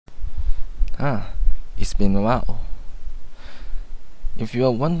It's been a while. If you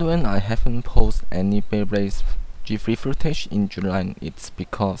are wondering I haven't posted any Beyblade G3 footage in July, it's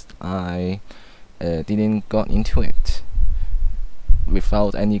because I didn't got into it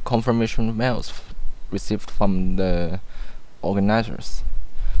without any confirmation mails received from the organizers.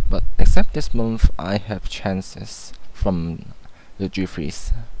 But except this month, I have chances from the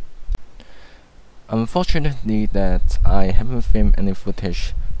G3s. Unfortunately, that I haven't filmed any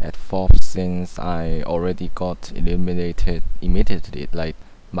footage at 4th since I already got eliminated immediately like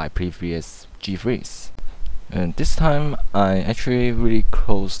my previous G3s. And this time I actually really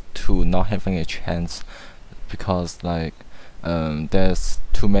close to not having a chance because there's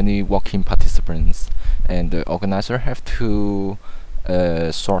too many walking participants and the organizer have to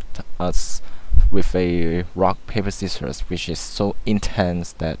sort us with a rock paper scissors, which is so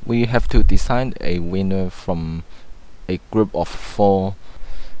intense that we have to decide a winner from a group of 4,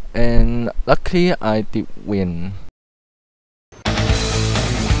 and luckily I did win.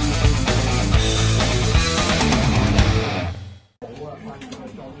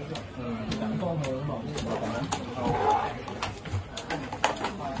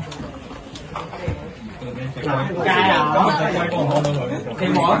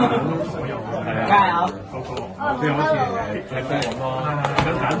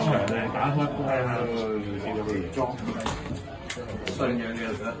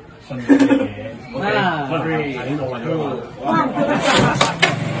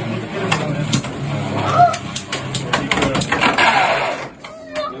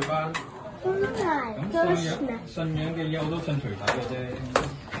信仰嘅嘢我都信除睇嘅啫。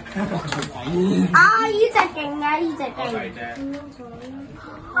啊！呢隻勁啊！呢隻勁。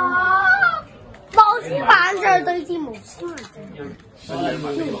啊！無絲萬歲對戰無絲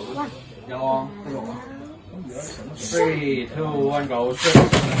萬歲。有啊，3、2、1 go！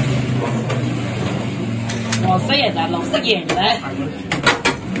 黃色贏定係綠色贏咧？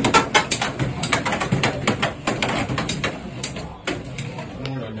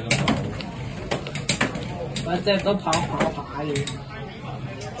嗰隻都跑把嘅，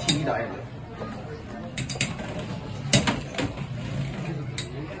黐底。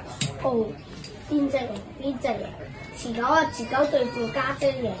哦，邊隻嚟？邊隻嚟？持久啊，持久對戰家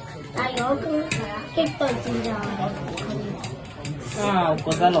姐贏，但係如果激對戰就佢。我覺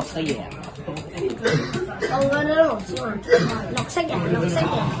得綠色贏。我覺得綠色贏，綠色贏，綠色贏。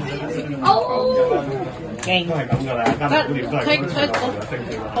哦，勁。都係咁㗎啦，加埋估點都係咁樣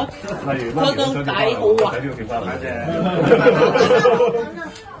例如佢個底好滑。睇呢個叫花啫。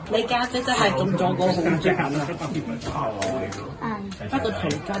你家姐真係動作個好精啊！不過睇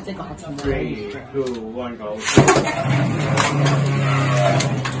家姐個下次冇。3、2、1 go！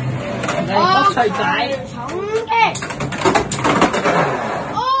 你個錘仔。重擊。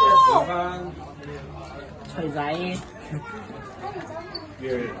哦。錘仔。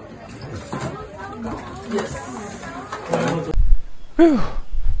Whew,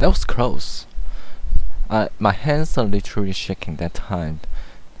 that was close. My hands are literally shaking that time.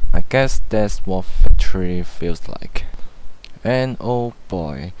 I guess that's what victory feels like. And oh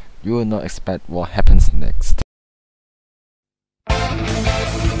boy, you will not expect what happens next.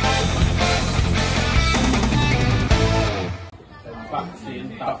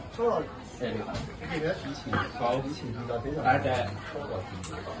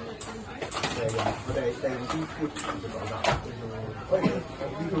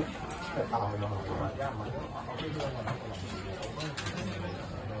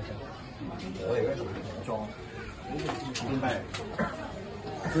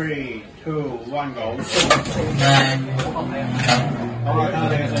 Three, two, one, go！ 好啊，睇下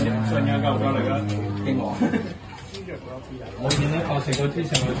你嘅信仰夠唔夠力啊？經我。我見咧，我食過之前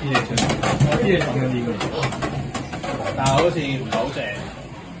我知你信，我知你講緊呢個，但係好似唔係好正，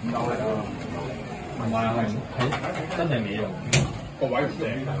唔係啊，唔係係真係未用，個位唔正。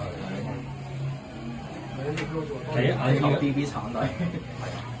你眼靠 B B 橙底，呢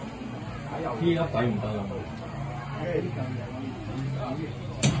粒底唔得啊！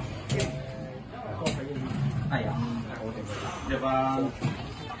係啊，入翻。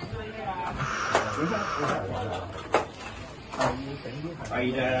第二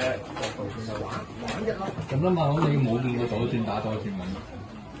隻咁啦嘛，咁你冇見過左轉打左轉咁？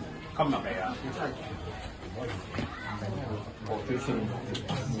今日未啊？最衰。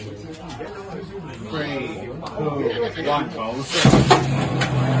3、2、1 go！ 我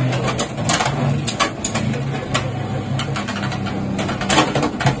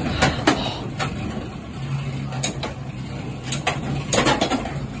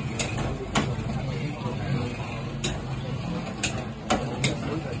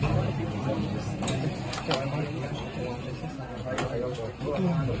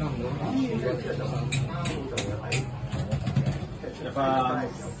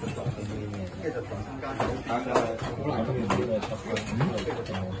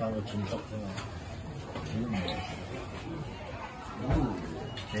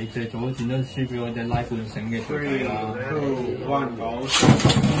你最早剪咗輸俾我隻拉半繩嘅錘仔啦。2, 1, go！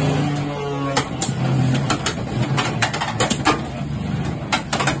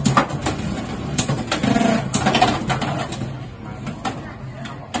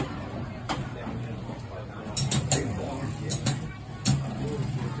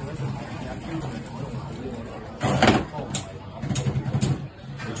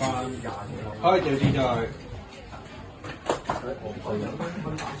 開掉次序，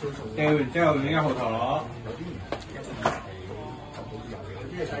掉完之後影一號頭螺。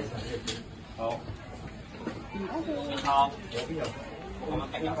好。好。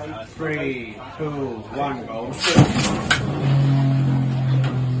3, 2, 1, go！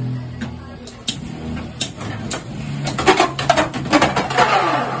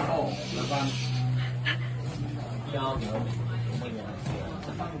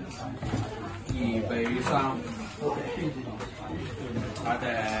 2-3，下隻。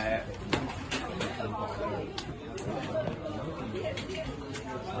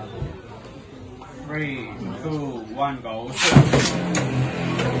3, 2, 1, go！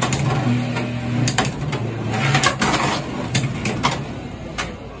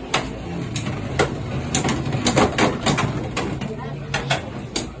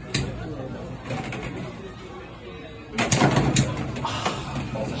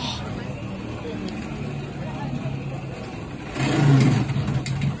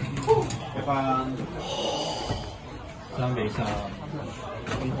 3-3。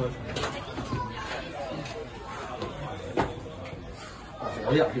我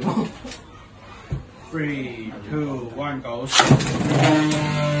入添咯。3, 2, 1, go！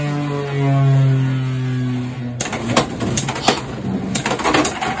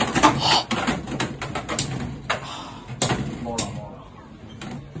 冇啦。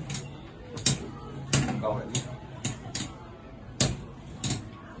唔夠嚟。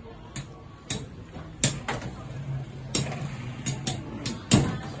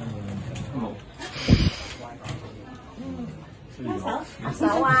手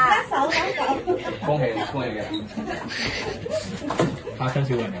啊！手。恭喜嘅。嚇親小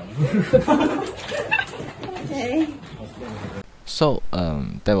朋友。Okay. So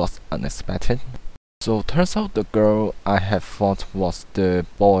that was unexpected. So turns out the girl I had fought was the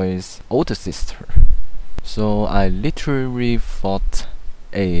boy's older sister. So I literally fought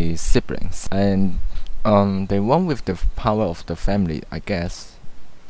a siblings, and they won with the power of the family, I guess.